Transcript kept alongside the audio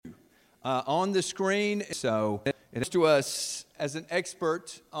on the screen. So it's to us as an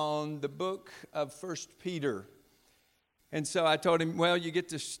expert on the book of 1 Peter. And so I told him, well, you get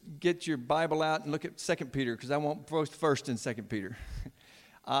to get your Bible out and look at 2 Peter because I want both 1 and 2 Peter.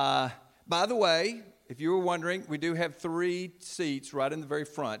 By the way, if you were wondering, we do have 3 seats right in the very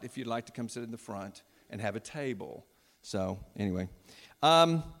front if you'd like to come sit in the front and have a table. So anyway,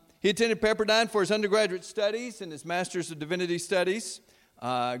 he attended Pepperdine for his undergraduate studies and his Master's of Divinity Studies.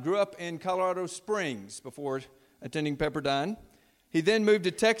 Grew up in Colorado Springs before attending Pepperdine. He then moved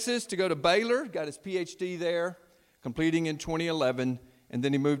to Texas to go to Baylor, got his PhD there, completing in 2011, and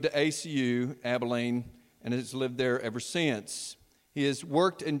then he moved to ACU, Abilene, and has lived there ever since. He has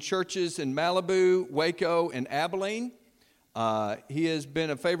worked in churches in Malibu, Waco, and Abilene. He has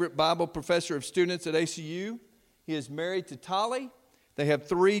been a favorite Bible professor of students at ACU. He is married to Tolly. They have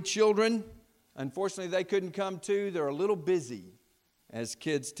 3 children. Unfortunately, they couldn't come too. They're a little busy, as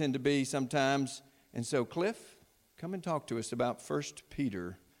kids tend to be sometimes. And so, Cliff, come and talk to us about 1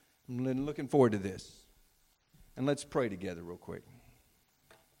 Peter. I'm looking forward to this. And let's pray together real quick.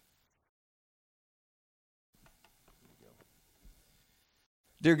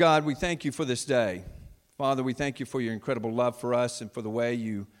 Dear God, we thank you for this day. Father, we thank you for your incredible love for us and for the way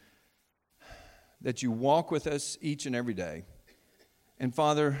that you walk with us each and every day. And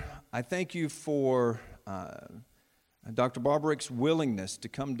Father, I thank you for Dr. Barbarick's willingness to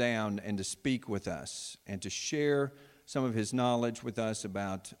come down and to speak with us and to share some of his knowledge with us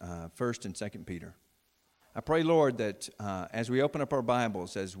about 1 and 2 Peter. I pray, Lord, that as we open up our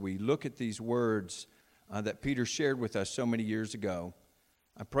Bibles, as we look at these words that Peter shared with us so many years ago,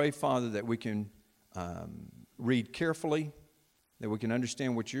 I pray, Father, that we can read carefully, that we can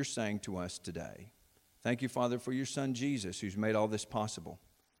understand what you're saying to us today. Thank you, Father, for your Son, Jesus, who's made all this possible.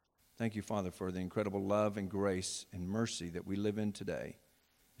 Thank you, Father, for the incredible love and grace and mercy that we live in today.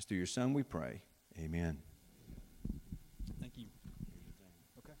 It's through your Son we pray. Amen. Thank you.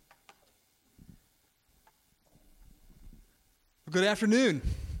 Okay. Well, good afternoon.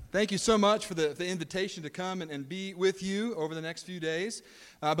 Thank you so much for the invitation to come and be with you over the next few days.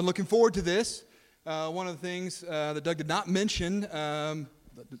 I've been looking forward to this. One of the things that Doug did not mention,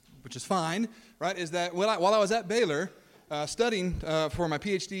 which is fine, right, is that while I was at Baylor studying for my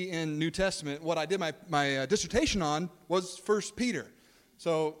PhD in New Testament, what I did my dissertation on was 1 Peter.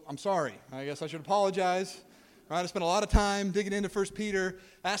 So I'm sorry. I guess I should apologize. Right, I spent a lot of time digging into 1 Peter,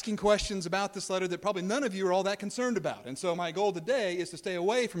 asking questions about this letter that probably none of you are all that concerned about. And so my goal today is to stay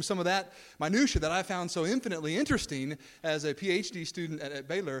away from some of that minutia that I found so infinitely interesting as a PhD student at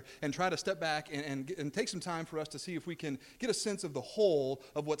Baylor and try to step back and take some time for us to see if we can get a sense of the whole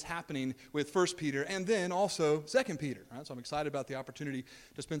of what's happening with 1 Peter and then also 2 Peter. Right? So I'm excited about the opportunity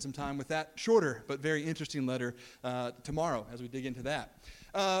to spend some time with that shorter but very interesting letter tomorrow as we dig into that.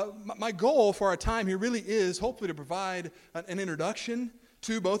 My goal for our time here really is hopefully to provide an introduction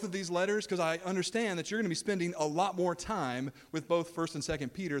to both of these letters because I understand that you're going to be spending a lot more time with both 1 and 2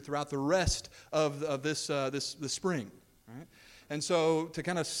 Peter throughout the rest of this spring. Right? And so to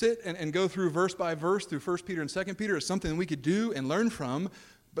kind of sit and go through verse by verse through 1 Peter and 2 Peter is something we could do and learn from.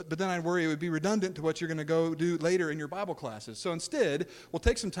 But then I'd worry it would be redundant to what you're going to go do later in your Bible classes. So instead, we'll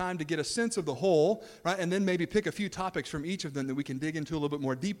take some time to get a sense of the whole, right, and then maybe pick a few topics from each of them that we can dig into a little bit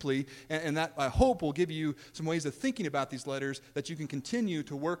more deeply, and that, I hope, will give you some ways of thinking about these letters that you can continue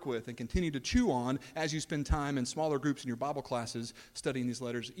to work with and continue to chew on as you spend time in smaller groups in your Bible classes studying these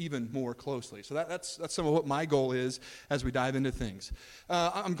letters even more closely. So that's some of what my goal is as we dive into things.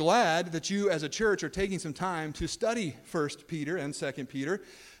 I'm glad that you as a church are taking some time to study 1 Peter and 2 Peter.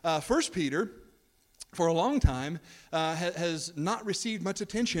 1 Peter, for a long time, has not received much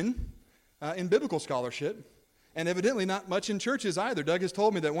attention in biblical scholarship, and evidently not much in churches either. Doug has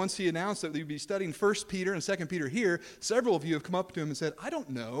told me that once he announced that we'd be studying 1 Peter and 2 Peter here, several of you have come up to him and said, I don't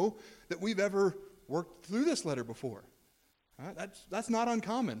know that we've ever worked through this letter before. Right? That's not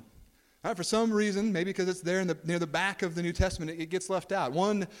uncommon. Right, for some reason, maybe because it's there near the back of the New Testament, it gets left out.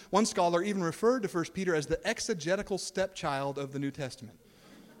 One scholar even referred to 1 Peter as the exegetical stepchild of the New Testament.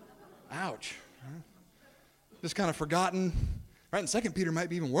 Ouch. Just kind of forgotten. Right, and 2 Peter might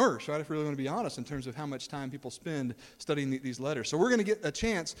be even worse, right, if we really want to be honest in terms of how much time people spend studying these letters. So we're going to get a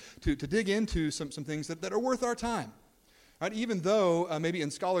chance to dig into some things that are worth our time. Right, even though maybe in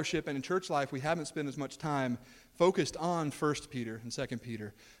scholarship and in church life we haven't spent as much time focused on 1 Peter and 2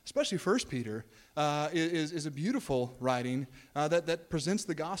 Peter, especially 1 Peter, is a beautiful writing that presents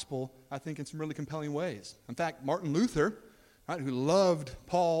the gospel, I think, in some really compelling ways. In fact, Martin Luther, right, who loved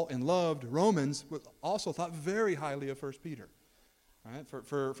Paul and loved Romans, also thought very highly of 1 Peter. Right?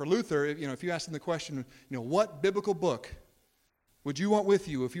 For Luther, if you ask him the question, what biblical book would you want with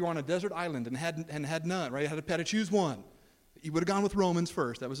you if you were on a desert island and had none, right? You had to choose one. He would have gone with Romans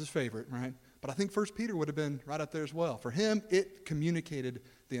first. That was his favorite, right? But I think 1 Peter would have been right up there as well. For him, it communicated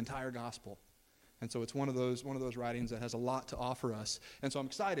the entire gospel. And so it's one of those writings that has a lot to offer us. And so I'm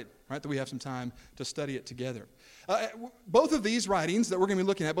excited, right, that we have some time to study it together. Both of these writings that we're going to be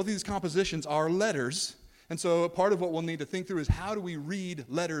looking at, both of these compositions are letters. And so part of what we'll need to think through is how do we read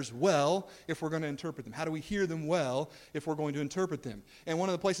letters well if we're going to interpret them? How do we hear them well if we're going to interpret them? And one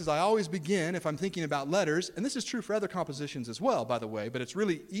of the places I always begin if I'm thinking about letters, and this is true for other compositions as well, by the way, but it's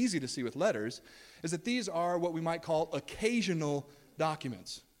really easy to see with letters, is that these are what we might call occasional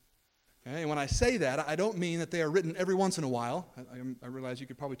documents. Okay? And when I say that, I don't mean that they are written every once in a while. I realize you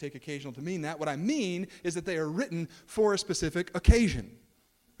could probably take occasional to mean that. What I mean is that they are written for a specific occasion.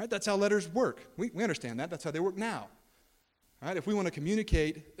 Right? That's how letters work. We understand that. That's how they work now. Right? If we want to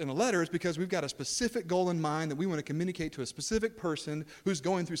communicate in a letter, it's because we've got a specific goal in mind that we want to communicate to a specific person who's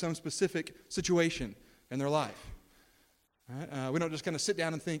going through some specific situation in their life. Right? We don't just kind of sit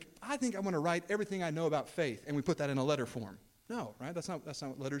down and think, I think I want to write everything I know about faith, and we put that in a letter form. No, right? That's not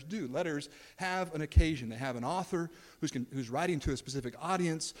what letters do. Letters have an occasion. They have an author who's writing to a specific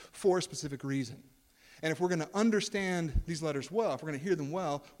audience for a specific reason. And if we're going to understand these letters well, if we're going to hear them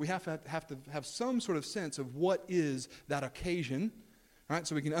well, we have to have some sort of sense of what is that occasion, right?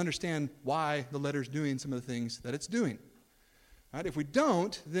 So we can understand why the letter's doing some of the things that it's doing. Right? If we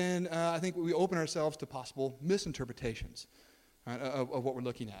don't, then I think we open ourselves to possible misinterpretations, right, of what we're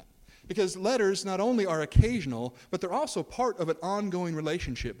looking at. Because letters not only are occasional, but they're also part of an ongoing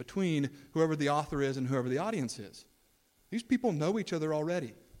relationship between whoever the author is and whoever the audience is. These people know each other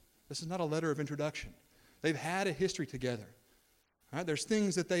already. This is not a letter of introduction. They've had a history together. Right? There's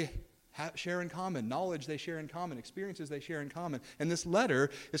things that they share in common, knowledge they share in common, experiences they share in common. And this letter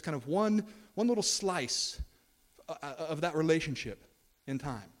is kind of one little slice of that relationship in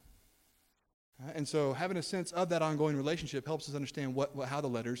time. Right? And so having a sense of that ongoing relationship helps us understand how the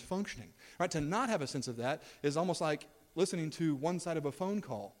letter's functioning. Right? To not have a sense of that is almost like listening to one side of a phone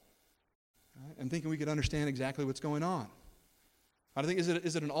call, right, and thinking we could understand exactly what's going on. I think, is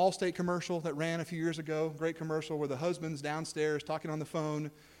it an Allstate commercial that ran a few years ago? Great commercial where the husband's downstairs talking on the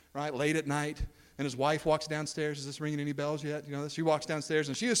phone, right, late at night, and his wife walks downstairs. Is this ringing any bells yet? You know, she walks downstairs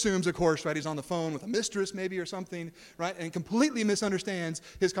and she assumes, of course, right, he's on the phone with a mistress maybe or something, right, and completely misunderstands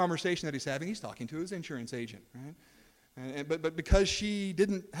his conversation that he's having. He's talking to his insurance agent, right? But because she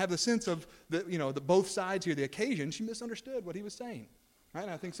didn't have the sense of the both sides here, the occasion, she misunderstood what he was saying. Right?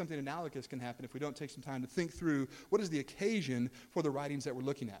 And I think something analogous can happen if we don't take some time to think through what is the occasion for the writings that we're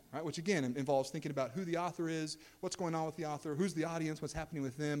looking at, right? Which again involves thinking about who the author is, what's going on with the author, who's the audience, what's happening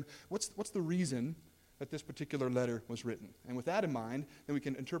with them, what's the reason that this particular letter was written. And with that in mind, then we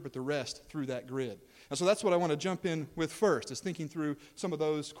can interpret the rest through that grid. And so that's what I want to jump in with first, is thinking through some of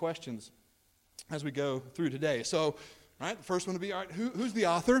those questions as we go through today. So, right, the first one would be, all right, who's the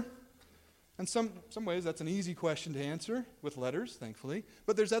author? In some ways, that's an easy question to answer with letters, thankfully.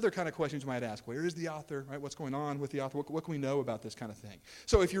 But there's other kind of questions you might ask. Where is the author? Right? What's going on with the author? What can we know about this kind of thing?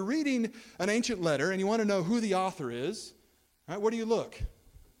 So if you're reading an ancient letter and you want to know who the author is, right, where do you look?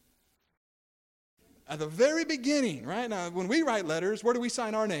 At the very beginning, right? Now, when we write letters, where do we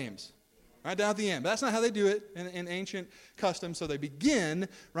sign our names? Right down at the end. But that's not how they do it in ancient custom. So they begin,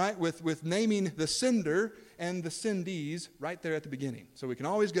 right, with naming the sender and the sendees right there at the beginning. So we can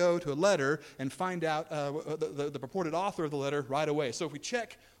always go to a letter and find out the purported author of the letter right away. So if we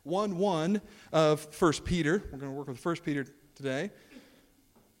check 1:1 of 1 Peter, we're going to work with 1 Peter today.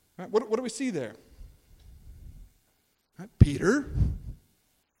 Right, what do we see there? Right, Peter.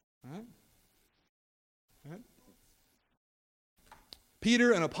 Right.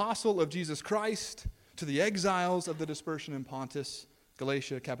 Peter, an apostle of Jesus Christ, to the exiles of the dispersion in Pontus,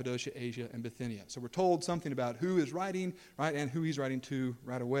 Galatia, Cappadocia, Asia, and Bithynia. So we're told something about who is writing, right, and who he's writing to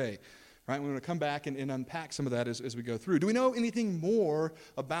right away. Right? We want to come back and unpack some of that as we go through. Do we know anything more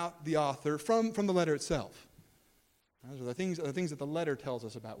about the author from the letter itself? Right? So the things that the letter tells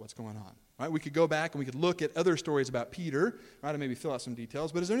us about what's going on. Right? We could go back and we could look at other stories about Peter, right, and maybe fill out some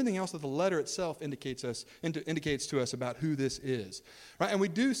details. But is there anything else that the letter itself indicates to us about who this is? Right? And we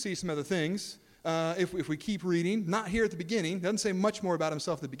do see some other things if we keep reading. Not here at the beginning. Doesn't say much more about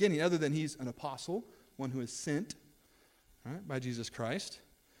himself at the beginning, other than he's an apostle, one who is sent, right, by Jesus Christ.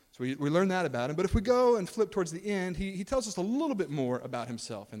 So we learn that about him. But if we go and flip towards the end, he tells us a little bit more about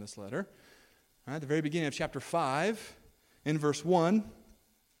himself in this letter. Right, at the very beginning of chapter 5, in verse 1,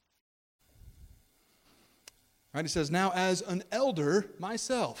 right, he says, "Now as an elder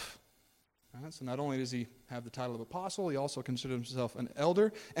myself." Right, so not only does he have the title of apostle, he also considers himself an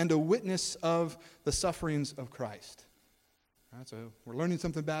elder and a witness of the sufferings of Christ. Right, so we're learning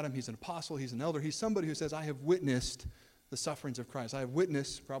something about him. He's an apostle. He's an elder. He's somebody who says, I have witnessed the sufferings of Christ. I have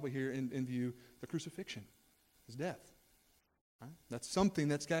witnessed, probably here in view, the crucifixion, his death. Right? That's something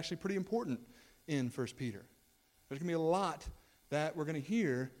that's actually pretty important in 1 Peter. There's going to be a lot that we're going to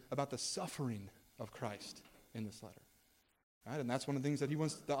hear about the suffering of Christ in this letter. Right? And that's one of the things that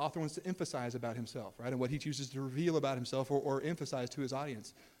the author wants to emphasize about himself, right? And what he chooses to reveal about himself or emphasize to his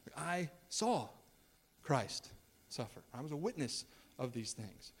audience. I saw Christ suffer. I was a witness of these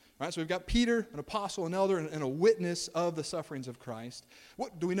things. Right? So we've got Peter, an apostle, an elder, and a witness of the sufferings of Christ.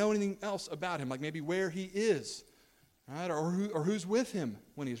 Do we know anything else about him? Like maybe where he is, right? Or who's with him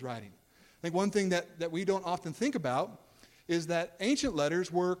when he's writing? I think one thing that we don't often think about is that ancient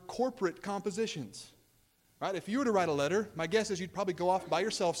letters were corporate compositions. Right? If you were to write a letter, my guess is you'd probably go off by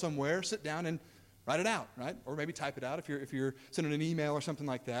yourself somewhere, sit down and write it out, right? Or maybe type it out if you're sending an email or something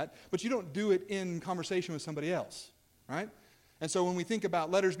like that. But you don't do it in conversation with somebody else, right? And so when we think about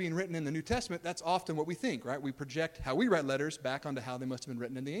letters being written in the New Testament, that's often what we think, right? We project how we write letters back onto how they must have been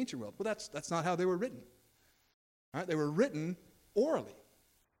written in the ancient world. Well, that's not how they were written. Right? They were written orally,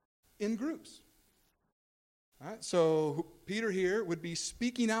 in groups. Right? So Peter here would be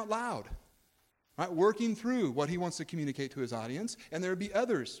speaking out loud, right? Working through what he wants to communicate to his audience, and there would be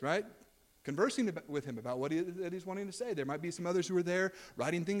others, right? Conversing with him about what he's wanting to say. There might be some others who are there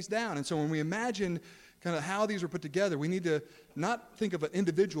writing things down. And so when we imagine kind of how these were put together, we need to not think of an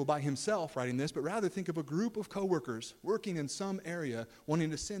individual by himself writing this, but rather think of a group of coworkers working in some area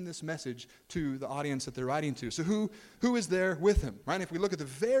wanting to send this message to the audience that they're writing to. So who is there with him, right? If we look at the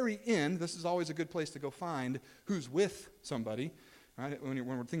very end, this is always a good place to go find who's with somebody, right? When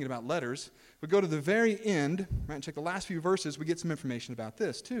we're thinking about letters. We go to the very end, right, and check the last few verses, we get some information about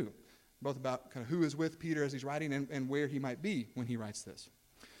this too. Both about kind of who is with Peter as he's writing and where he might be when he writes this.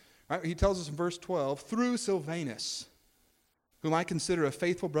 Right, he tells us in verse 12, through Silvanus, whom I consider a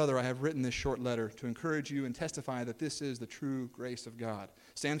faithful brother, I have written this short letter to encourage you and testify that this is the true grace of God.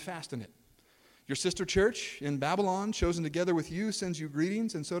 Stand fast in it. Your sister church in Babylon, chosen together with you, sends you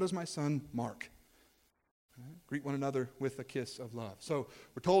greetings, and so does my son Mark. Right, greet one another with a kiss of love. So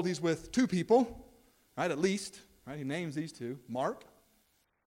we're told he's with two people, right, at least. Right, he names these two, Mark,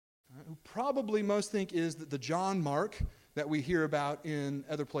 who probably most think is the John Mark that we hear about in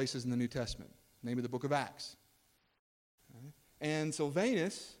other places in the New Testament, namely the book of Acts. Right? And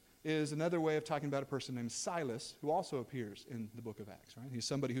Silvanus is another way of talking about a person named Silas, who also appears in the book of Acts. Right? He's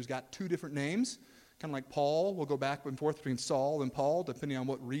somebody who's got two different names, kind of like Paul. We'll go back and forth between Saul and Paul, depending on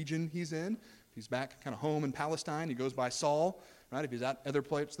what region he's in. If he's back kind of home in Palestine, he goes by Saul. Right? If he's at other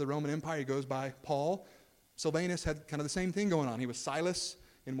places of the Roman Empire, he goes by Paul. Silvanus had kind of the same thing going on. He was Silas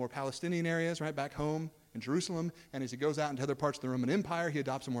in more Palestinian areas, right, back home in Jerusalem. And as he goes out into other parts of the Roman Empire, he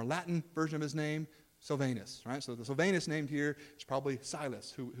adopts a more Latin version of his name, Silvanus, right? So the Silvanus named here is probably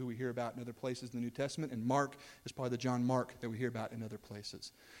Silas, who we hear about in other places in the New Testament, and Mark is probably the John Mark that we hear about in other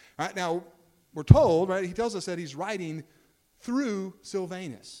places. All right, now, we're told, right, he tells us that he's writing through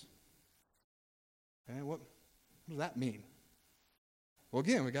Silvanus. Okay, what does that mean? Well,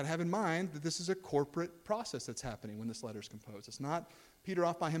 again, we've got to have in mind that this is a corporate process that's happening when this letter is composed. It's not Peter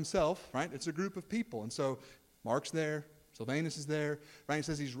off by himself, right? It's a group of people. And so Mark's there, Silvanus is there, right? He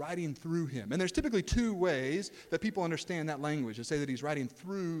says he's writing through him. And there's typically two ways that people understand that language, to say that he's writing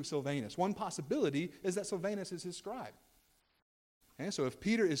through Silvanus. One possibility is that Silvanus is his scribe. Okay, so if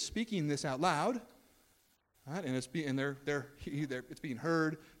Peter is speaking this out loud, right, and it's being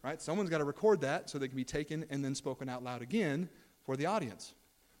heard, right? Someone's got to record that so they can be taken and then spoken out loud again for the audience.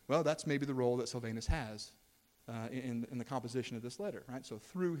 Well, that's maybe the role that Silvanus has in the composition of this letter, right? So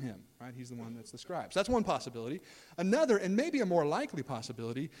through him, right? He's the one that's the scribe. So that's one possibility. Another, and maybe a more likely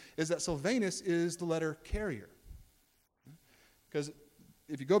possibility, is that Silvanus is the letter carrier. Because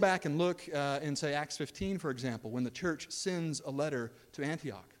if you go back and look in, say, Acts 15, for example, when the church sends a letter to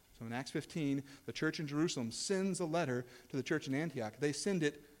Antioch. So in Acts 15, the church in Jerusalem sends a letter to the church in Antioch. They send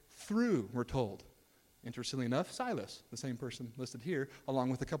it through, we're told. Interestingly enough, Silas, the same person listed here, along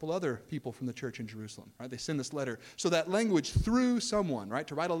with a couple other people from the church in Jerusalem, right? They send this letter. So that language, through someone, right?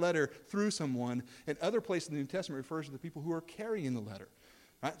 To write a letter through someone, in other places in the New Testament refers to the people who are carrying the letter,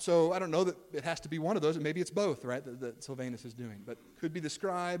 right? So I don't know that it has to be one of those, and maybe it's both, right, that Silvanus is doing. But could be the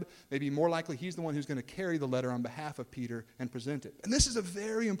scribe, maybe more likely he's the one who's going to carry the letter on behalf of Peter and present it. And this is a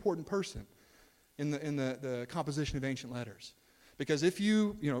very important person in the composition of ancient letters. Because if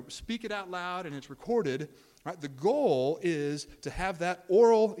you speak it out loud and it's recorded, right, the goal is to have that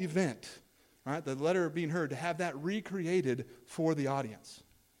oral event, right, the letter being heard, to have that recreated for the audience.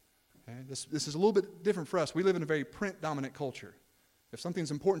 Okay? This is a little bit different for us. We live in a very print-dominant culture. If something's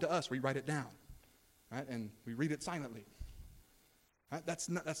important to us, we write it down, right, and we read it silently. Right? That's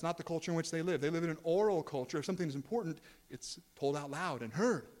not the culture in which they live. They live in an oral culture. If something is important, it's told out loud and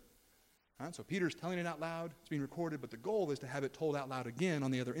heard. Right? So Peter's telling it out loud. It's being recorded, but the goal is to have it told out loud again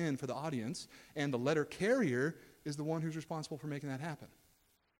on the other end for the audience. And the letter carrier is the one who's responsible for making that happen.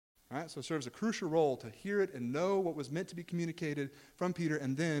 Right? So it serves a crucial role to hear it and know what was meant to be communicated from Peter,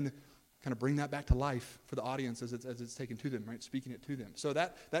 and then kind of bring that back to life for the audience as it's taken to them, right? Speaking it to them. So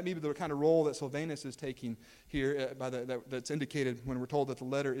that may be the kind of role that Silvanus is taking here, that's indicated when we're told that the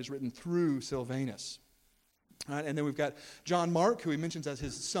letter is written through Silvanus. Right? And then we've got John Mark, who he mentions as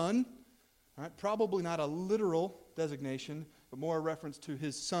his son. Right? Probably not a literal designation, but more a reference to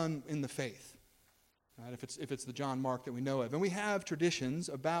his son in the faith. Right? If it's the John Mark that we know of. And we have traditions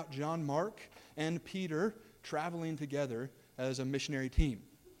about John Mark and Peter traveling together as a missionary team.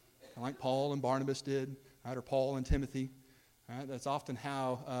 Like Paul and Barnabas did, right? Or Paul and Timothy. Right? That's often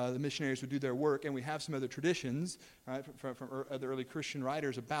how the missionaries would do their work. And we have some other traditions, right, from other early Christian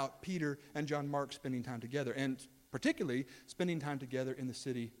writers about Peter and John Mark spending time together, and particularly spending time together in the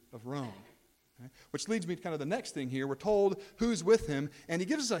city of Rome. Okay? Which leads me to kind of the next thing here. We're told who's with him, and he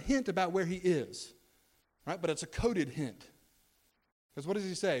gives us a hint about where he is. Right? But it's a coded hint. Because what does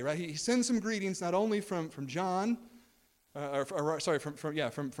he say? Right? He sends some greetings not only from John,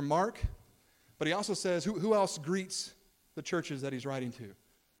 from Mark, but he also says who else greets the churches that he's writing to,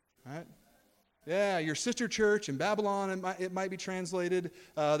 right? Yeah, your sister church in Babylon, it might be translated.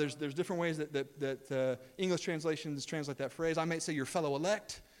 There's different ways that English translations translate that phrase. I might say your fellow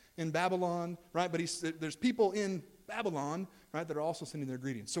elect in Babylon, right? But there's people in Babylon, right, that are also sending their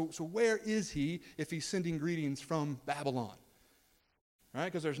greetings. So where is he if he's sending greetings from Babylon? Right,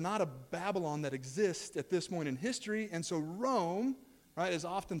 because there's not a Babylon that exists at this point in history, and so Rome, right, is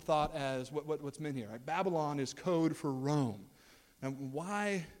often thought as what's meant here. Right? Babylon is code for Rome. Now,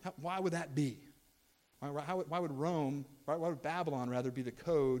 why would that be? Why would Rome? Why would Babylon rather be the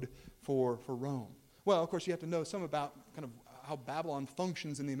code for Rome? Well, of course, you have to know some about kind of how Babylon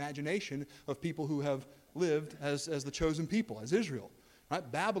functions in the imagination of people who have lived as the chosen people, as Israel.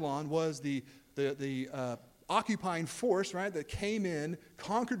 Right? Babylon was the occupying force, right, that came in,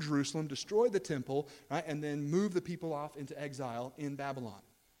 conquered Jerusalem, destroyed the temple, right, and then moved the people off into exile in Babylon.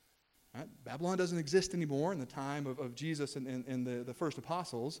 Right? Babylon doesn't exist anymore in the time of Jesus and the first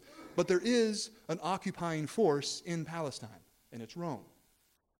apostles, but there is an occupying force in Palestine, and it's Rome.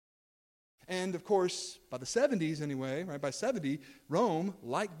 And of course, by the 70s anyway, right, by 70, Rome,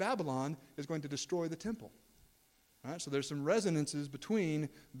 like Babylon, is going to destroy the temple. Right, so there's some resonances between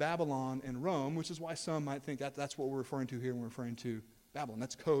Babylon and Rome, which is why some might think that's what we're referring to here when we're referring to Babylon.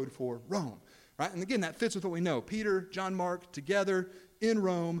 That's code for Rome. Right? And again, that fits with what we know. Peter, John Mark, together in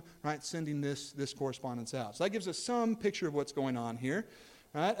Rome, right, sending this correspondence out. So that gives us some picture of what's going on here.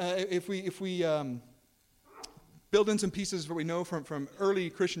 Right? If we build in some pieces of what we know from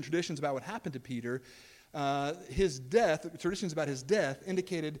early Christian traditions about what happened to Peter, his death, traditions about his death,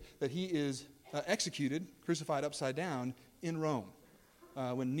 indicated that he is executed, crucified upside down in Rome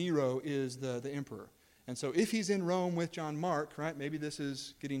when Nero is the emperor. And so if he's in Rome with John Mark, right, maybe this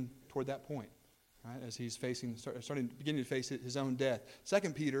is getting toward that point, right, as he's beginning to face his own death. 2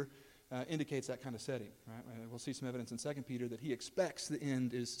 Peter indicates that kind of setting. Right? We'll see some evidence in 2 Peter that he expects the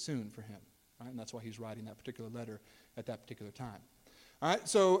end is soon for him. Right? And that's why he's writing that particular letter at that particular time. All right,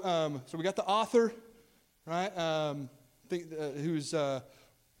 so we got the author, right, who's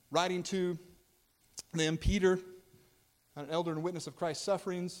writing to them, Peter, an elder and witness of Christ's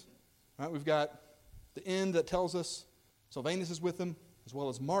sufferings. Right, we've got the end that tells us Silvanus is with him, as well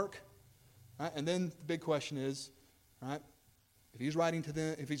as Mark. Right, and then the big question is, right, if he's writing to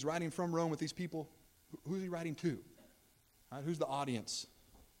them, if he's writing from Rome with these people, who's he writing to? Right, who's the audience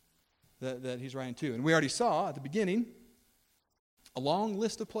that he's writing to? And we already saw at the beginning a long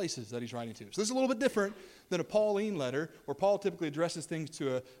list of places that he's writing to. So this is a little bit different than a Pauline letter, where Paul typically addresses things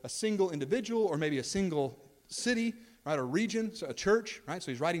to a single individual or maybe a single city, right, a region, so a church, right? So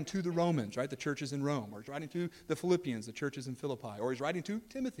he's writing to the Romans, right, the churches in Rome, or he's writing to the Philippians, the churches in Philippi, or he's writing to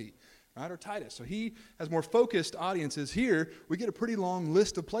Timothy, right, or Titus. So he has more focused audiences. Here, we get a pretty long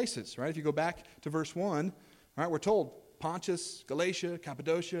list of places, right? If you go back to verse 1, right, we're told Pontus, Galatia,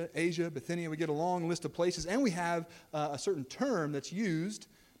 Cappadocia, Asia, Bithynia. We get a long list of places, and we have a certain term that's used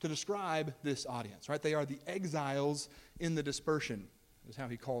to describe this audience, right? They are the exiles in the dispersion, is how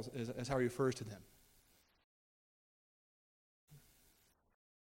he refers to them.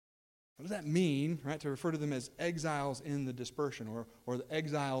 What does that mean, right, to refer to them as exiles in the dispersion or the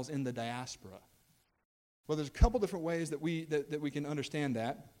exiles in the diaspora? Well, there's a couple different ways that we can understand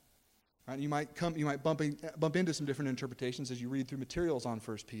that. Right? You might bump into some different interpretations as you read through materials on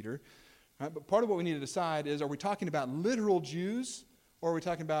 1 Peter. Right? But part of what we need to decide is, are we talking about literal Jews, Or are we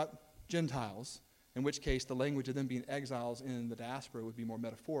talking about Gentiles, in which case the language of them being exiles in the diaspora would be more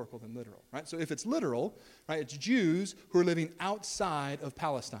metaphorical than literal, right? So if it's literal, right, it's Jews who are living outside of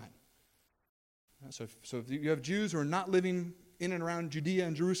Palestine. So if you have Jews who are not living in and around Judea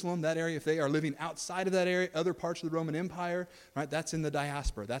and Jerusalem, that area, if they are living outside of that area, other parts of the Roman Empire, right, that's in the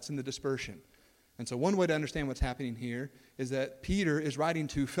diaspora, that's in the dispersion. And so one way to understand what's happening here is that Peter is writing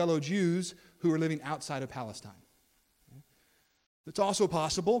to fellow Jews who are living outside of Palestine. It's also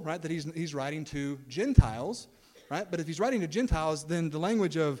possible, right, that he's writing to Gentiles, right? But if he's writing to Gentiles, then the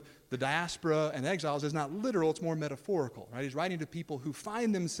language of the diaspora and exiles is not literal, it's more metaphorical, right? He's writing to people who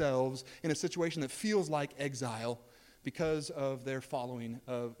find themselves in a situation that feels like exile because of their following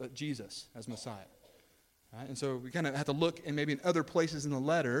of Jesus as Messiah. Right? And so we kind of have to look, and maybe in other places in the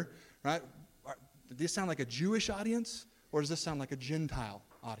letter, right? Does this sound like a Jewish audience, or does this sound like a Gentile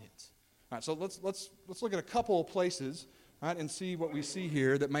audience? All right, so let's look at a couple of places, right, and see what we see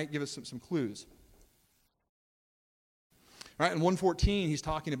here that might give us some clues. All right, in 1:14, he's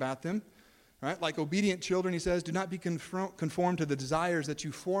talking about them. Right? Like obedient children, he says, do not be conformed to the desires that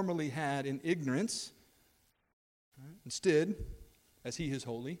you formerly had in ignorance. Right? Instead, as he is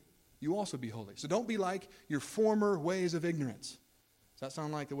holy, you also be holy. So don't be like your former ways of ignorance. Does that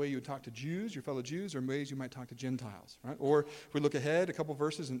sound like the way you would talk to Jews, your fellow Jews, or ways you might talk to Gentiles? Right? Or if we look ahead a couple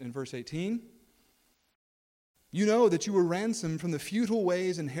verses in verse 18, you know that you were ransomed from the futile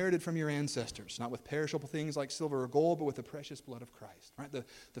ways inherited from your ancestors, not with perishable things like silver or gold, but with the precious blood of Christ. Right?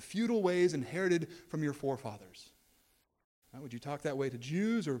 The futile ways inherited from your forefathers. Right? Would you talk that way to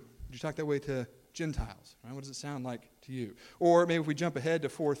Jews, or would you talk that way to Gentiles? Right? What does it sound like to you? Or maybe if we jump ahead to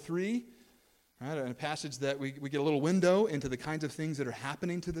 4:3, right, in a passage that we get a little window into the kinds of things that are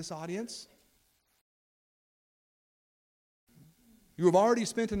happening to this audience. You have already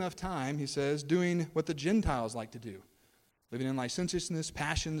spent enough time, he says, doing what the Gentiles like to do, living in licentiousness,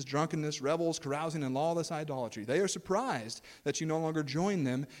 passions, drunkenness, revels, carousing, and lawless idolatry. They are surprised that you no longer join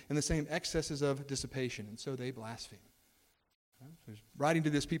them in the same excesses of dissipation, and so they blaspheme. So he's writing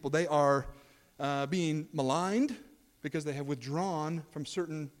to this people, they are being maligned because they have withdrawn from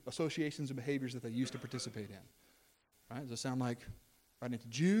certain associations and behaviors that they used to participate in. Right? Does it sound like writing to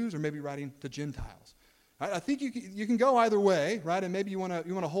Jews or maybe writing to Gentiles? Right? I think you can go either way, right? And maybe you want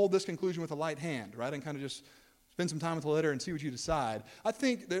to hold this conclusion with a light hand, right? And kind of just spend some time with the letter and see what you decide. I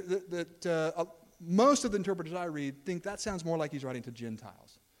think that most of the interpreters I read think that sounds more like he's writing to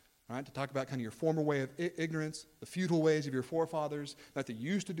Gentiles. Right, to talk about kind of your former way of ignorance, the futile ways of your forefathers, that they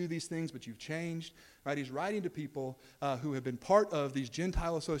used to do these things, but you've changed. Right, he's writing to people who have been part of these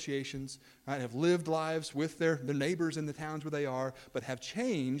Gentile associations, right, have lived lives with their neighbors in the towns where they are, but have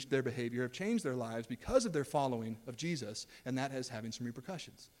changed their behavior, have changed their lives because of their following of Jesus, and that is having some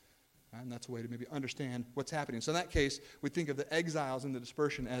repercussions. Right, and that's a way to maybe understand what's happening. So in that case, we think of the exiles and the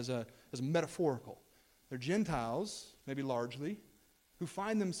dispersion as metaphorical. They're Gentiles, maybe largely, who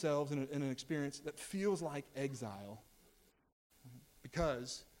find themselves in an experience that feels like exile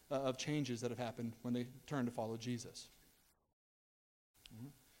because of changes that have happened when they turn to follow Jesus.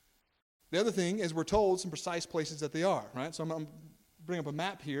 The other thing is we're told some precise places that they are, right? So I'm going to bring up a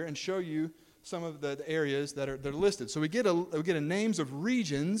map here and show you some of the areas that are listed. So we get a names of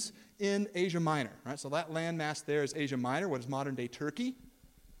regions in Asia Minor, right? So that landmass there is Asia Minor, what is modern-day Turkey.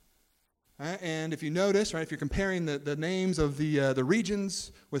 And if you notice, right, if you're comparing the names of the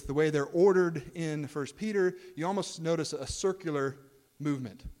regions with the way they're ordered in 1 Peter, you almost notice a circular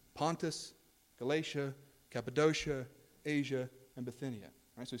movement. Pontus, Galatia, Cappadocia, Asia, and Bithynia.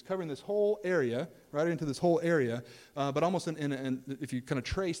 Right? So he's covering this whole area, right into this whole area, but almost if you kind of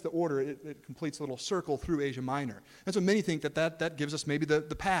trace the order, it completes a little circle through Asia Minor. And so many think that gives us maybe the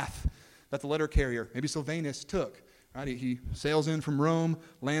path that the letter carrier, maybe Silvanus, took. Right, he sails in from Rome,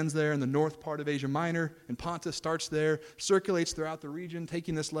 lands there in the north part of Asia Minor, and Pontus starts there, circulates throughout the region,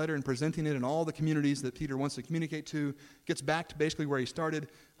 taking this letter and presenting it in all the communities that Peter wants to communicate to, gets back to basically where he started,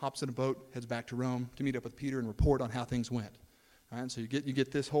 hops in a boat, heads back to Rome to meet up with Peter and report on how things went. Right, and so you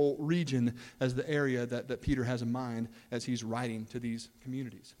get this whole region as the area that Peter has in mind as he's writing to these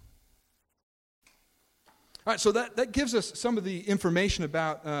communities. All right, so that gives us some of the information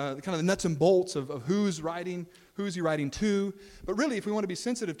about kind of the nuts and bolts of who's writing, who's he writing to. But really, if we want to be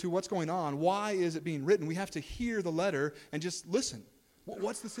sensitive to what's going on, why is it being written, we have to hear the letter and just listen.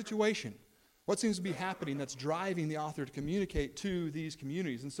 What's the situation? What seems to be happening that's driving the author to communicate to these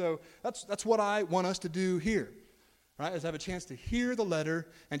communities? And so that's what I want us to do here, right, is have a chance to hear the letter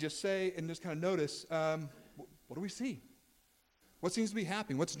and just say and just kind of notice, what do we see? What seems to be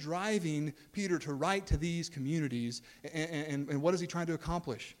happening? What's driving Peter to write to these communities, and what is he trying to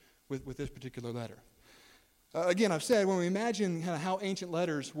accomplish with this particular letter? Again, I've said when we imagine kind of how ancient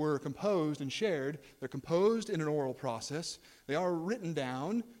letters were composed and shared, they're composed in an oral process. They are written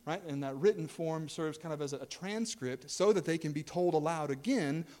down, right? And that written form serves kind of as a transcript so that they can be told aloud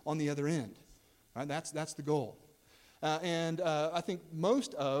again on the other end. Right? That's the goal. I think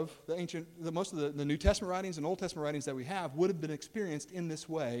most of the New Testament writings and Old Testament writings that we have would have been experienced in this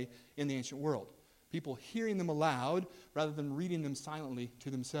way in the ancient world. People hearing them aloud rather than reading them silently to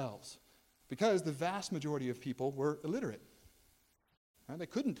themselves. Because the vast majority of people were illiterate. Right? They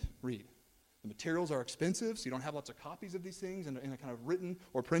couldn't read. The materials are expensive, so you don't have lots of copies of these things in a kind of written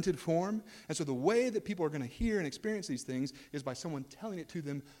or printed form. And so the way that people are going to hear and experience these things is by someone telling it to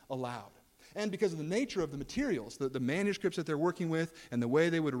them aloud. And because of the nature of the materials, the manuscripts that they're working with, and the way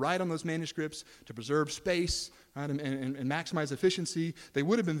they would write on those manuscripts to preserve space, right, and maximize efficiency, they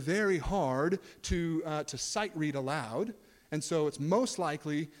would have been very hard to sight read aloud. And so it's most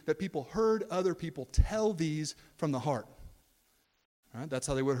likely that people heard other people tell these from the heart. Right? That's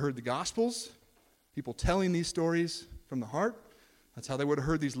how they would have heard the Gospels, people telling these stories from the heart. That's how they would have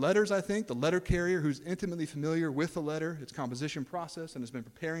heard these letters, I think. The letter carrier who's intimately familiar with the letter, its composition process, and has been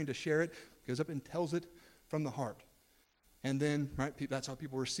preparing to share it, goes up and tells it from the heart. And then, right, that's how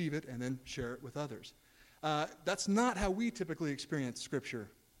people receive it and then share it with others. That's not how we typically experience Scripture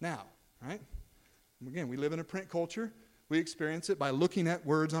now, right? Again, we live in a print culture. We experience it by looking at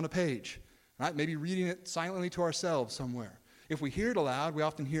words on a page, right? Maybe reading it silently to ourselves somewhere. If we hear it aloud, we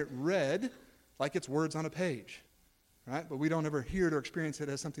often hear it read like it's words on a page, right? But we don't ever hear it or experience it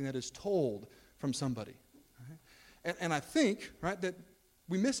as something that is told from somebody. Right? And I think, right, that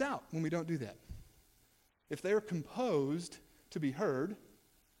we miss out when we don't do that. If they're composed to be heard,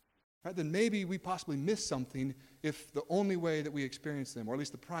 right, then maybe we possibly miss something if the only way that we experience them, or at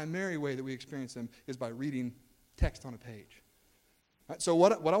least the primary way that we experience them, is by reading text on a page. Right, so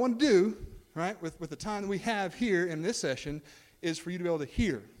what I want to do, right, with the time that we have here in this session, is for you to be able to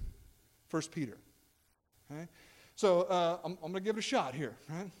hear 1 Peter. Okay? So I'm going to give it a shot here,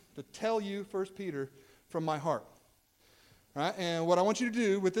 right, to tell you 1 Peter from my heart. Right? And what I want you to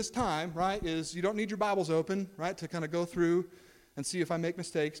do with this time, right, is you don't need your Bibles open, right, to kind of go through and see if I make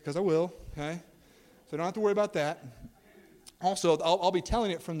mistakes, because I will, okay? So you don't have to worry about that. Also, I'll be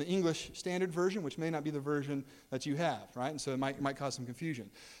telling it from the English Standard Version, which may not be the version that you have, right? And so it might cause some confusion.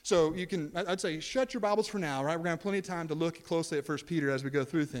 So you can, I'd say, shut your Bibles for now, right? We're going to have plenty of time to look closely at 1 Peter as we go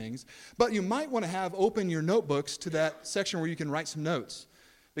through things. But you might want to have open your notebooks to that section where you can write some notes.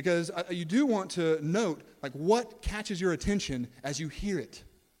 Because you do want to note, like, what catches your attention as you hear it.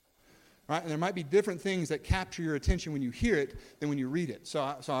 Right? And there might be different things that capture your attention when you hear it than when you read it.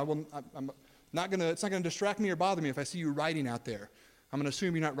 I'm not going to, it's not going to distract me or bother me if I see you writing out there. I'm going to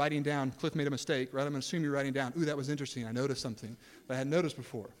assume you're not writing down, Cliff made a mistake, right? I'm going to assume you're writing down, ooh, that was interesting. I noticed something that I hadn't noticed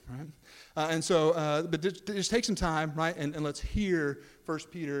before, right? But just take some time, right? And let's hear 1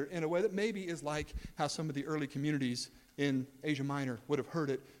 Peter in a way that maybe is like how some of the early communities in Asia Minor would have heard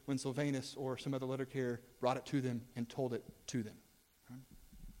it when Sylvanus or some other letter carrier brought it to them and told it to them. Right?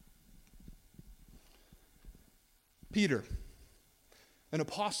 Peter, an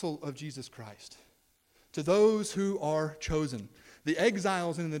apostle of Jesus Christ, to those who are chosen, the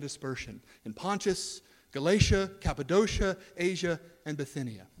exiles in the dispersion, in Pontus, Galatia, Cappadocia, Asia, and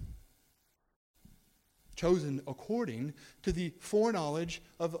Bithynia. Chosen according to the foreknowledge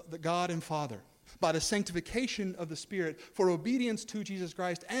of the God and Father, by the sanctification of the Spirit, for obedience to Jesus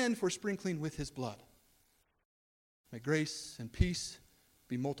Christ, and for sprinkling with his blood. May grace and peace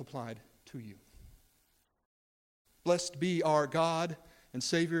be multiplied to you. Blessed be our God and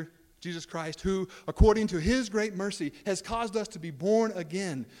Savior, Jesus Christ, who, according to his great mercy, has caused us to be born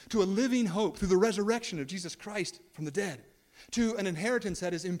again to a living hope through the resurrection of Jesus Christ from the dead, to an inheritance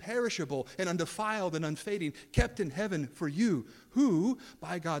that is imperishable and undefiled and unfading, kept in heaven for you, who,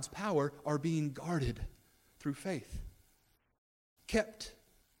 by God's power, are being guarded through faith, kept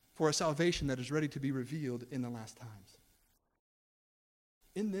for a salvation that is ready to be revealed in the last times.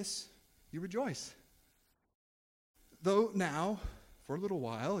 In this you rejoice, though now, for a little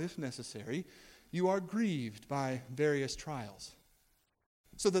while, if necessary, you are grieved by various trials,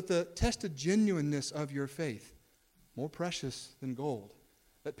 so that the tested genuineness of your faith, more precious than gold,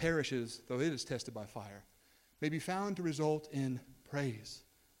 that perishes though it is tested by fire, may be found to result in praise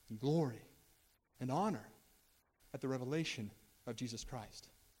and glory and honor at the revelation of Jesus Christ.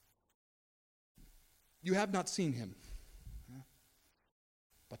 You have not seen him,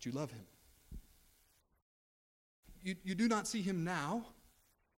 but you love him. You do not see him now,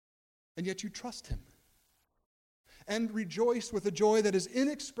 and yet you trust him. And rejoice with a joy that is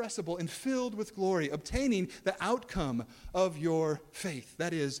inexpressible and filled with glory, obtaining the outcome of your faith,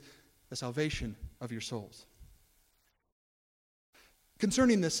 that is, the salvation of your souls.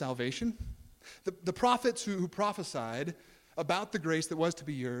 Concerning this salvation, the prophets who prophesied about the grace that was to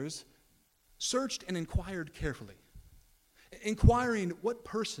be yours searched and inquired carefully, inquiring what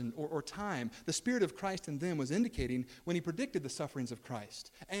person or time the Spirit of Christ in them was indicating when he predicted the sufferings of Christ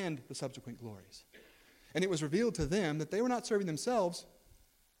and the subsequent glories. And it was revealed to them that they were not serving themselves,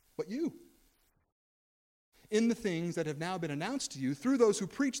 but you, in the things that have now been announced to you through those who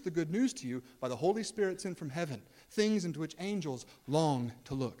preach the good news to you by the Holy Spirit sent from heaven, things into which angels long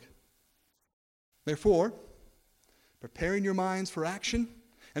to look. Therefore, preparing your minds for action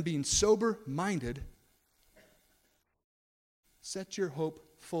and being sober-minded, set your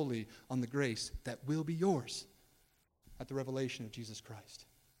hope fully on the grace that will be yours at the revelation of Jesus Christ.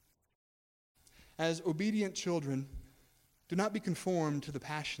 As obedient children, do not be conformed to the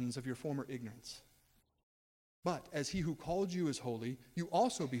passions of your former ignorance. But as he who called you is holy, you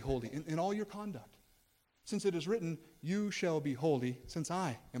also be holy in all your conduct. Since it is written, you shall be holy, since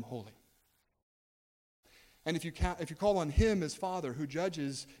I am holy. And if you call on him as Father, who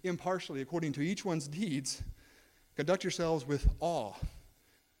judges impartially according to each one's deeds, conduct yourselves with awe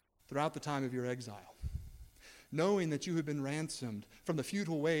throughout the time of your exile, knowing that you have been ransomed from the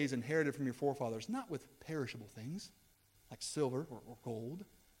futile ways inherited from your forefathers, not with perishable things, like silver or gold,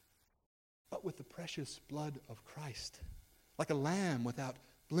 but with the precious blood of Christ, like a lamb without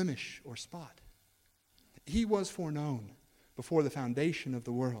blemish or spot. He was foreknown before the foundation of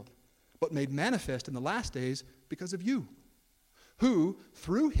the world, but made manifest in the last days because of you, who,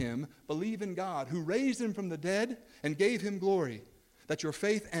 through him, believe in God, who raised him from the dead and gave him glory, that your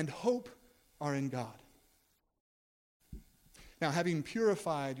faith and hope are in God. Now, having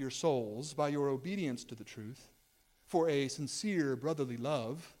purified your souls by your obedience to the truth, for a sincere brotherly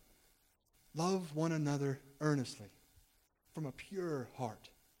love, love one another earnestly, from a pure heart,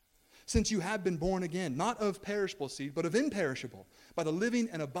 since you have been born again, not of perishable seed, but of imperishable, by the living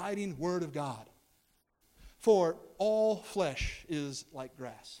and abiding word of God. For all flesh is like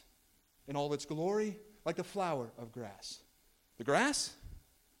grass, in all its glory like the flower of grass. The grass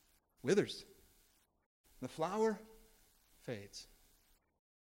withers, the flower fades,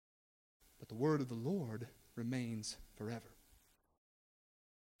 but the word of the Lord remains forever.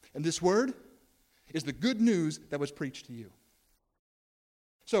 And this word is the good news that was preached to you.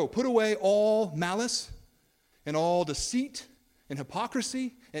 So put away all malice and all deceit and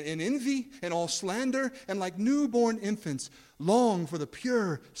hypocrisy and envy and all slander, and like newborn infants, long for the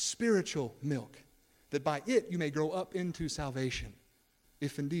pure spiritual milk, that by it you may grow up into salvation,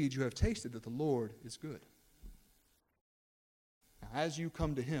 if indeed you have tasted that the Lord is good. Now, as you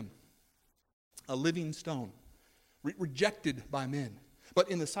come to him, a living stone, rejected by men, but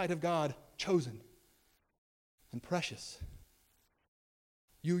in the sight of God, chosen and precious,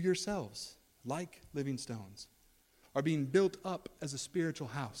 you yourselves, like living stones, are being built up as a spiritual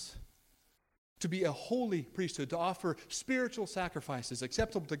house, to be a holy priesthood, to offer spiritual sacrifices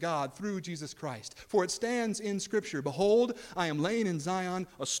acceptable to God through Jesus Christ. For it stands in Scripture, behold, I am laying in Zion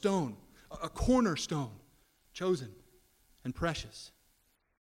a stone, a cornerstone, chosen and precious.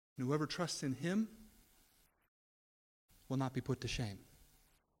 And whoever trusts in him will not be put to shame.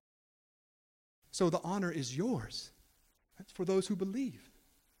 So the honor is yours. That's for those who believe.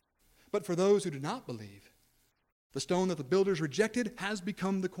 But for those who do not believe, the stone that the builders rejected has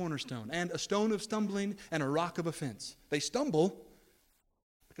become the cornerstone, and a stone of stumbling and a rock of offense. They stumble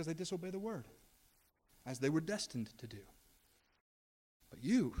because they disobey the word, as they were destined to do. But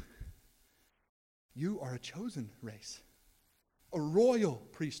you are a chosen race, a royal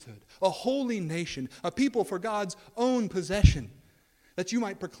priesthood, a holy nation, a people for God's own possession, that you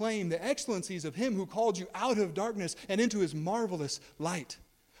might proclaim the excellencies of him who called you out of darkness and into his marvelous light.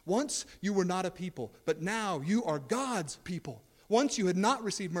 Once you were not a people, but now you are God's people. Once you had not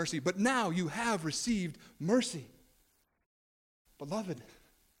received mercy, but now you have received mercy. Beloved,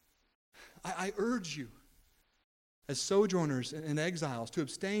 I urge you, as sojourners and exiles, to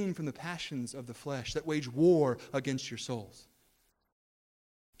abstain from the passions of the flesh that wage war against your souls.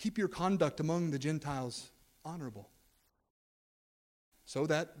 Keep your conduct among the Gentiles honorable, so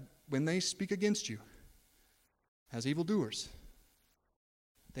that when they speak against you as evildoers,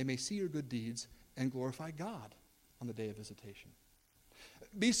 they may see your good deeds and glorify God on the day of visitation.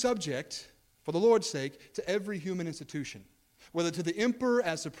 Be subject, for the Lord's sake, to every human institution, whether to the emperor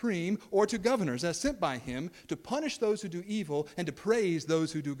as supreme or to governors as sent by him to punish those who do evil and to praise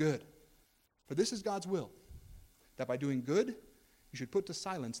those who do good. For this is God's will, that by doing good you should put to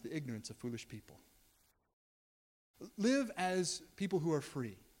silence the ignorance of foolish people. Live as people who are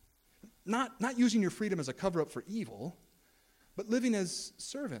free, not using your freedom as a cover-up for evil, but living as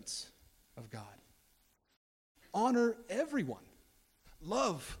servants of God. Honor everyone,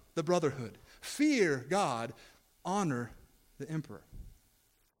 love the brotherhood, fear God, honor the emperor.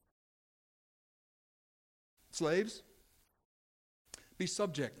 Slaves, be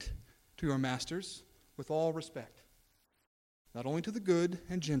subject to your masters with all respect, not only to the good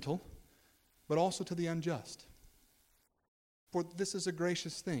and gentle, but also to the unjust. For this is a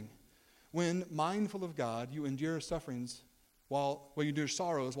gracious thing, when, mindful of God, you endure sufferings you endure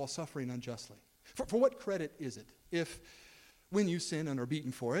sorrows while suffering unjustly. For what credit is it if, when you sin and are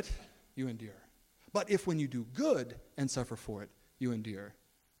beaten for it, you endure? But if when you do good and suffer for it, you endure,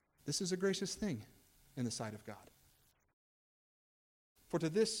 this is a gracious thing in the sight of God. For to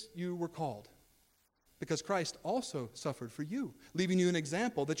this you were called, because Christ also suffered for you, leaving you an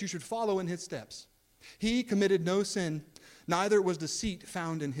example that you should follow in his steps. He committed no sin, neither was deceit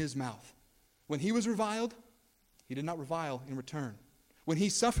found in his mouth. When he was reviled, he did not revile in return. When he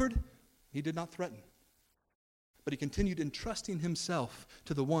suffered, he did not threaten. But he continued entrusting himself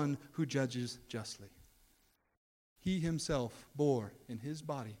to the one who judges justly. He himself bore in his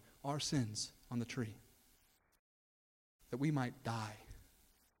body our sins on the tree, that we might die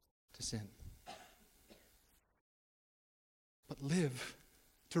to sin, but live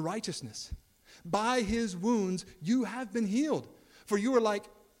to righteousness. By his wounds you have been healed, for you were like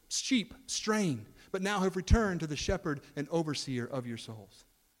sheep straying, but now have returned to the shepherd and overseer of your souls.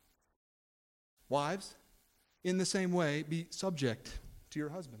 Wives, in the same way, be subject to your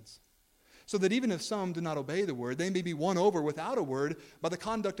husbands, so that even if some do not obey the word, they may be won over without a word by the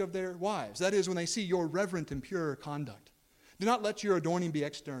conduct of their wives. That is, when they see your reverent and pure conduct. Do not let your adorning be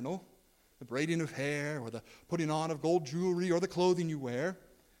external, the braiding of hair, or the putting on of gold jewelry, or the clothing you wear,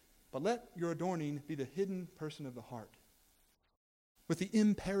 but let your adorning be the hidden person of the heart, with the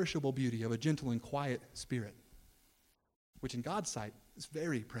imperishable beauty of a gentle and quiet spirit, which in God's sight is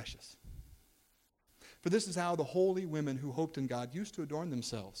very precious. For this is how the holy women who hoped in God used to adorn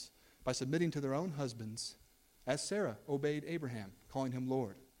themselves, by submitting to their own husbands, as Sarah obeyed Abraham, calling him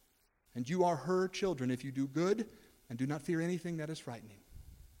Lord. And you are her children if you do good and do not fear anything that is frightening.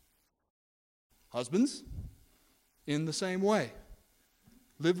 Husbands, in the same way,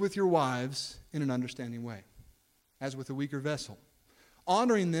 live with your wives in an understanding way, as with a weaker vessel,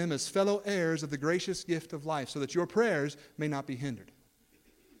 honoring them as fellow heirs of the gracious gift of life, so that your prayers may not be hindered.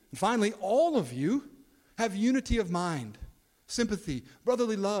 And finally, all of you have unity of mind, sympathy,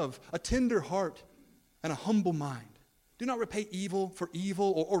 brotherly love, a tender heart, and a humble mind. Do not repay evil for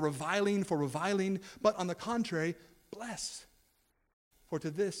evil or reviling for reviling, but on the contrary, bless. For to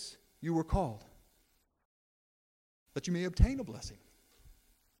this you were called, that you may obtain a blessing.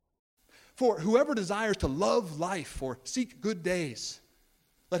 For whoever desires to love life or seek good days,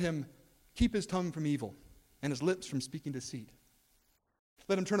 let him keep his tongue from evil and his lips from speaking deceit.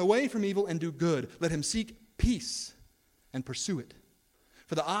 Let him turn away from evil and do good. Let him seek peace and pursue it.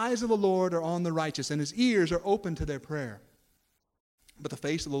 For the eyes of the Lord are on the righteous, and his ears are open to their prayer. But the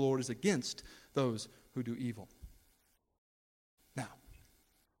face of the Lord is against those who do evil. Now,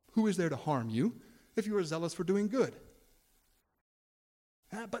 who is there to harm you if you are zealous for doing good?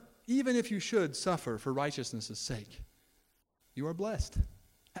 But even if you should suffer for righteousness' sake, you are blessed.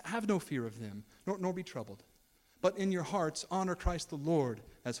 Have no fear of them, nor be troubled. But in your hearts honor Christ the Lord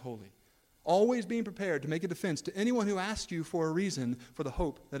as holy, always being prepared to make a defense to anyone who asks you for a reason for the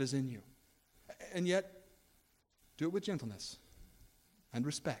hope that is in you. And yet, do it with gentleness and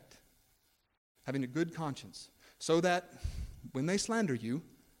respect, having a good conscience, so that when they slander you,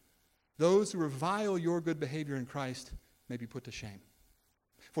 those who revile your good behavior in Christ may be put to shame.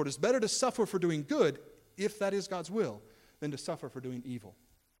 For it is better to suffer for doing good, if that is God's will, than to suffer for doing evil.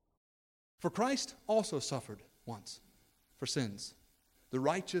 For Christ also suffered once for sins, the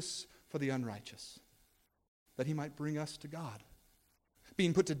righteous for the unrighteous, that he might bring us to God,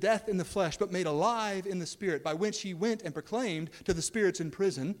 being put to death in the flesh, but made alive in the Spirit, by which he went and proclaimed to the spirits in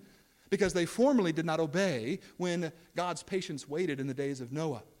prison, because they formerly did not obey when God's patience waited in the days of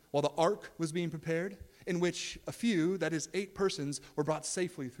Noah, while the ark was being prepared, in which a few, that is 8 persons, were brought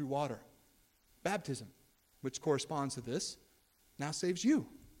safely through water. Baptism, which corresponds to this, now saves you,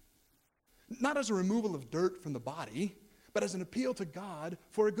 not as a removal of dirt from the body, but as an appeal to God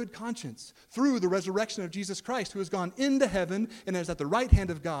for a good conscience through the resurrection of Jesus Christ, who has gone into heaven and is at the right hand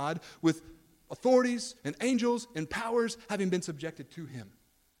of God, with authorities and angels and powers having been subjected to him.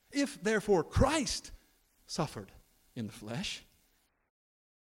 If therefore Christ suffered in the flesh,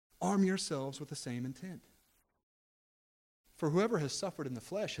 arm yourselves with the same intent. For whoever has suffered in the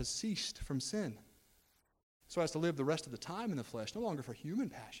flesh has ceased from sin, so as to live the rest of the time in the flesh, no longer for human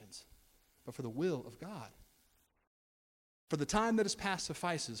passions, but for the will of God. For the time that is past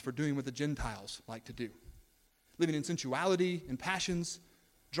suffices for doing what the Gentiles like to do, living in sensuality and passions,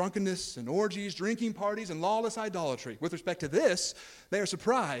 drunkenness and orgies, drinking parties, and lawless idolatry. With respect to this, they are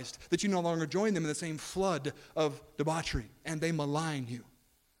surprised that you no longer join them in the same flood of debauchery, and they malign you.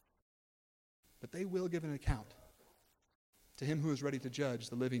 But they will give an account to him who is ready to judge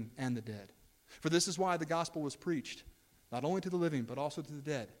the living and the dead. For this is why the gospel was preached, not only to the living, but also to the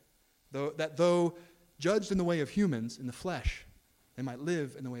dead, though judged in the way of humans, in the flesh, they might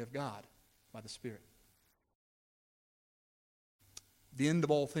live in the way of God by the Spirit. The end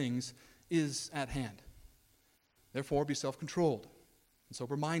of all things is at hand. Therefore, be self-controlled and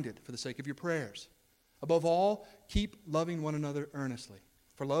sober-minded for the sake of your prayers. Above all, keep loving one another earnestly,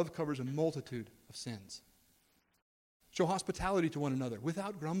 for love covers a multitude of sins. Show hospitality to one another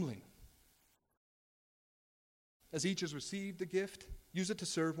without grumbling. As each has received a gift, use it to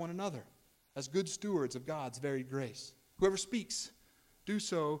serve one another as good stewards of God's varied grace. Whoever speaks, do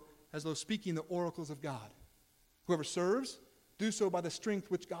so as though speaking the oracles of God. Whoever serves, do so by the strength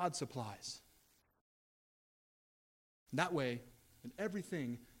which God supplies. In that way, in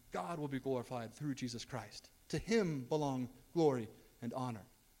everything, God will be glorified through Jesus Christ. To him belong glory and honor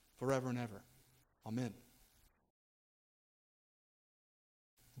forever and ever. Amen.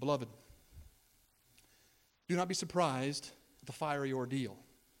 Beloved, do not be surprised at the fiery ordeal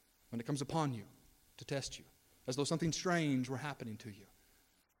when it comes upon you to test you, as though something strange were happening to you.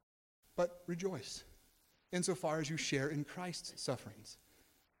 But rejoice insofar as you share in Christ's sufferings,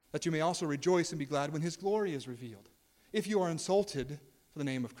 that you may also rejoice and be glad when his glory is revealed. If you are insulted for the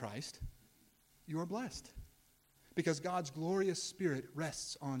name of Christ, you are blessed, because God's glorious Spirit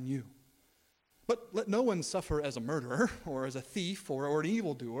rests on you. But let no one suffer as a murderer, or as a thief, or an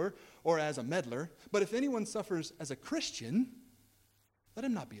evildoer, or as a meddler. But if anyone suffers as a Christian, let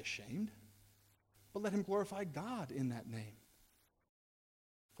him not be ashamed, but let him glorify God in that name.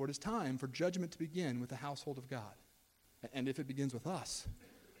 For it is time for judgment to begin with the household of God. And if it begins with us,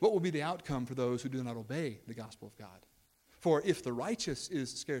 what will be the outcome for those who do not obey the gospel of God? For if the righteous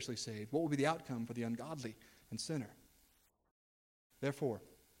is scarcely saved, what will be the outcome for the ungodly and sinner? Therefore,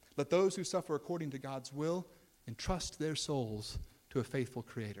 let those who suffer according to God's will entrust their souls to a faithful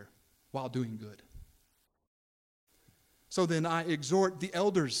Creator while doing good. So then I exhort the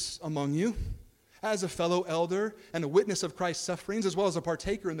elders among you, as a fellow elder and a witness of Christ's sufferings, as well as a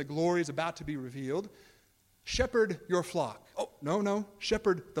partaker in the glories about to be revealed, shepherd your flock.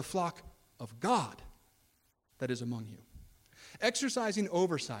 Shepherd the flock of God that is among you, exercising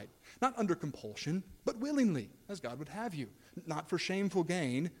oversight, not under compulsion, but willingly, as God would have you, not for shameful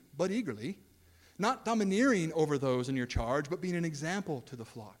gain, but eagerly, not domineering over those in your charge, but being an example to the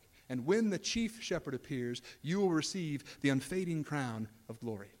flock. And when the chief shepherd appears, you will receive the unfading crown of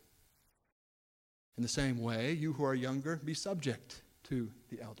glory. In the same way, you who are younger, be subject to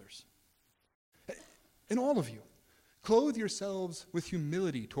the elders. And all of you, clothe yourselves with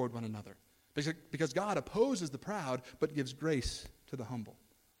humility toward one another, because God opposes the proud, but gives grace to the humble.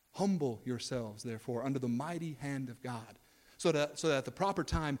 Humble yourselves, therefore, under the mighty hand of God, so that at the proper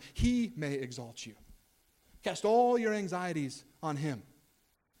time he may exalt you. Cast all your anxieties on him,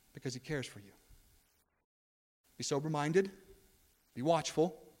 because he cares for you. Be sober-minded, be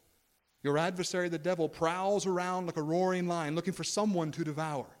watchful. Your adversary, the devil, prowls around like a roaring lion, looking for someone to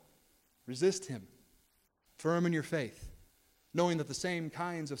devour. Resist him, firm in your faith, knowing that the same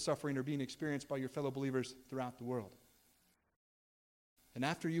kinds of suffering are being experienced by your fellow believers throughout the world. And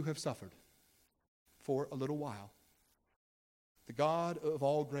after you have suffered for a little while, the God of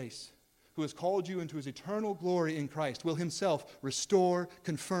all grace, who has called you into his eternal glory in Christ, will himself restore,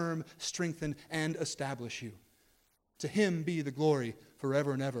 confirm, strengthen, and establish you. To him be the glory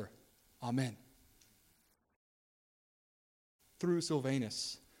forever and ever. Amen. Through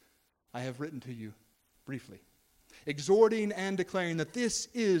Silvanus, I have written to you briefly, exhorting and declaring that this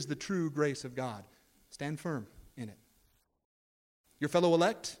is the true grace of God. Stand firm in it. Your fellow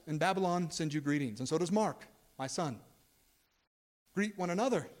elect in Babylon send you greetings, and so does Mark, my son. Greet one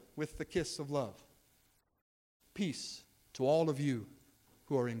another with the kiss of love. Peace to all of you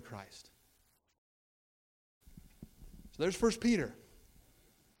who are in Christ. So there's 1 Peter.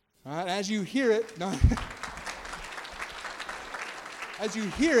 All right, as you hear it,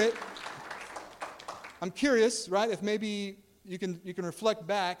 I'm curious, right, if maybe you can reflect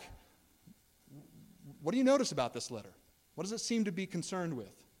back. What do you notice about this letter? What does it seem to be concerned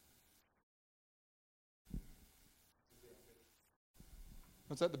with?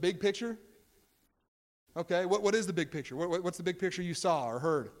 What's that, the big picture? Okay, what is the big picture? What's the big picture you saw or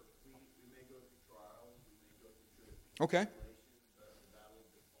heard? We may go through trials, we may go through tribulations, Okay. the battle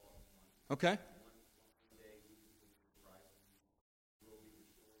that falls on. Okay. One day we will be Christ and we will be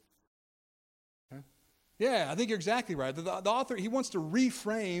restored. Okay. Yeah, I think you're exactly right. The author, he wants to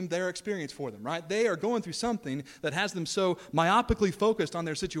reframe their experience for them, right? They are going through something that has them so myopically focused on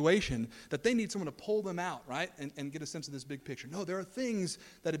their situation that they need someone to pull them out, right? And get a sense of this big picture. No, there are things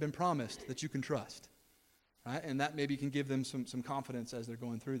that have been promised that you can trust, right? And that maybe can give them some confidence as they're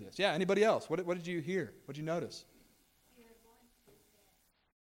going through this. Yeah, anybody else? What did you hear? What did you notice?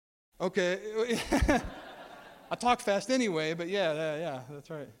 Okay. I talk fast anyway, but yeah, that's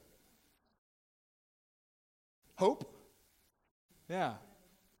right. Hope? Yeah.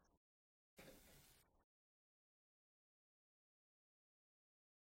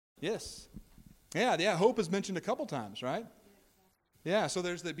 Yes. Yeah, hope is mentioned a couple times, right? Yeah, so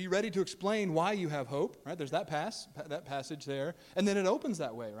there's the be ready to explain why you have hope, right? There's that passage there. And then it opens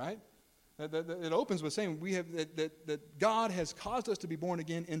that way, right? It opens with saying we have that God has caused us to be born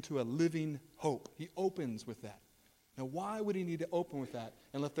again into a living hope. He opens with that. Now, why would he need to open with that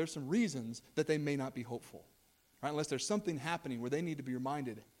unless there's some reasons that they may not be hopeful? Right? Unless there's something happening where they need to be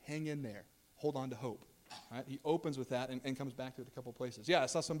reminded, hang in there, hold on to hope. Right? He opens with that and comes back to it a couple places. Yeah, I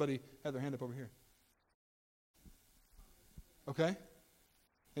saw somebody have their hand up over here. Okay?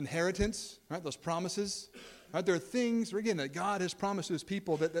 Inheritance, right? Those promises. Right? There are things, again, that God has promised to his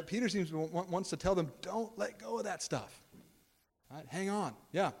people that Peter seems to wants to tell them, don't let go of that stuff. Right? Hang on.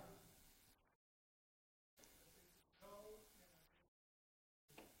 Yeah.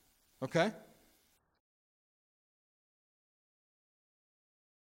 Okay?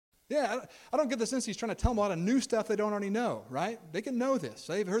 Yeah, I don't get the sense he's trying to tell them a lot of new stuff they don't already know, right? They can know this.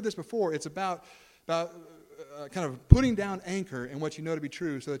 They've heard this before. It's about kind of putting down anchor in what you know to be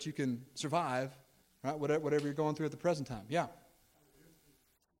true so that you can survive, right? Whatever you're going through at the present time. Yeah.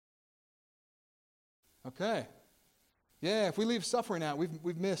 Okay. Yeah, if we leave suffering out,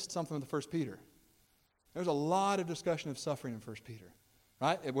 we've missed something with the 1 Peter. There's a lot of discussion of suffering in 1 Peter,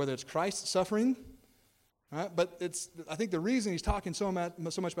 right? Whether it's Christ's suffering. Right? But I think the reason he's talking so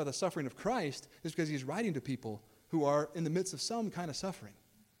much about the suffering of Christ is because he's writing to people who are in the midst of some kind of suffering.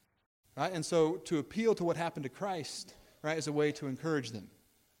 Right? And so to appeal to what happened to Christ, right, is a way to encourage them.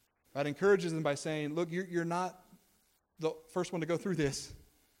 Right? Encourages them by saying, look, you're not the first one to go through this.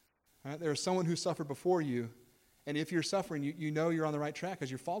 Right? There is someone who suffered before you, and if you're suffering, you know you're on the right track because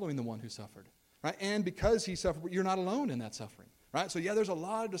you're following the one who suffered. Right? And because he suffered, you're not alone in that suffering. Right? So yeah, there's a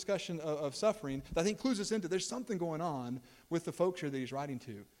lot of discussion of suffering that I think clues us into there's something going on with the folks here that he's writing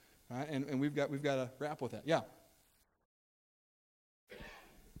to. Right? And we've got to grapple with that. Yeah.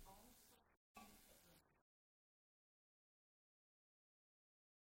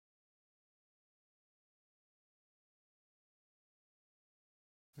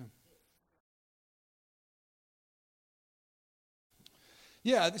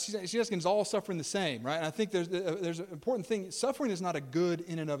 Yeah, she's asking, is all suffering the same, right? And I think there's an important thing. Suffering is not a good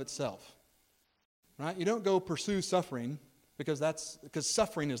in and of itself, right? You don't go pursue suffering because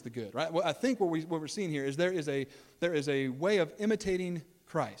suffering is the good, right? Well, I think what we're seeing here is there is a way of imitating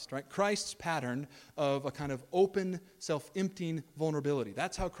Christ, right? Christ's pattern of a kind of open, self-emptying vulnerability.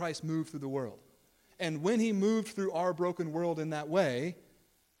 That's how Christ moved through the world. And when he moved through our broken world in that way,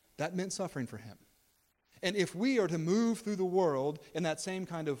 that meant suffering for him. And if we are to move through the world in that same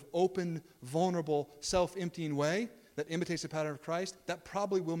kind of open, vulnerable, self-emptying way that imitates the pattern of Christ, that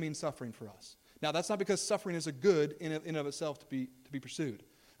probably will mean suffering for us. Now, that's not because suffering is a good in and of itself to be pursued.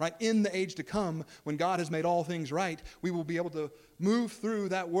 Right? In the age to come, when God has made all things right, we will be able to move through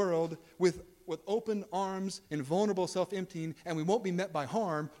that world with open arms and vulnerable self-emptying, and we won't be met by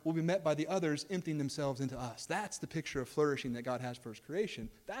harm, we'll be met by the others emptying themselves into us. That's the picture of flourishing that God has for his creation.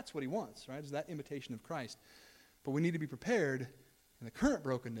 That's what he wants, right? Is that imitation of Christ. But we need to be prepared in the current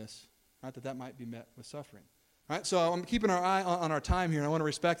brokenness, right, that might be met with suffering. Right? So I'm keeping our eye on our time here, and I want to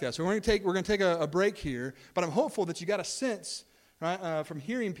respect that. So we're going to take a break here, but I'm hopeful that you got a sense, right, from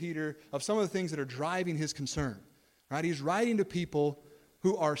hearing Peter of some of the things that are driving his concern. Right? He's writing to people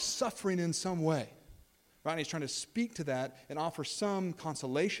who are suffering in some way. Right? And he's trying to speak to that and offer some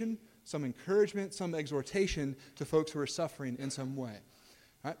consolation, some encouragement, some exhortation to folks who are suffering in some way.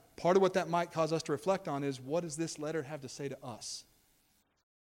 Right? Part of what that might cause us to reflect on is, what does this letter have to say to us?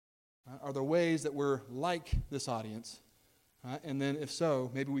 Right? Are there ways that we're like this audience? Right? And then if so,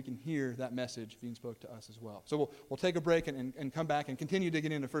 maybe we can hear that message being spoke to us as well. So we'll take a break and come back and continue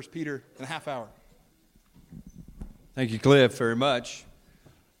digging into 1 Peter in a half hour. Thank you, Cliff, very much.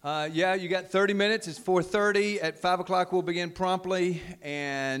 You got 30 minutes. It's 4:30. At 5 o'clock, we'll begin promptly.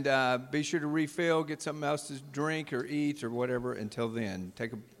 And be sure to refill, get something else to drink or eat or whatever. Until then,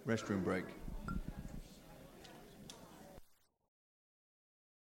 take a restroom break.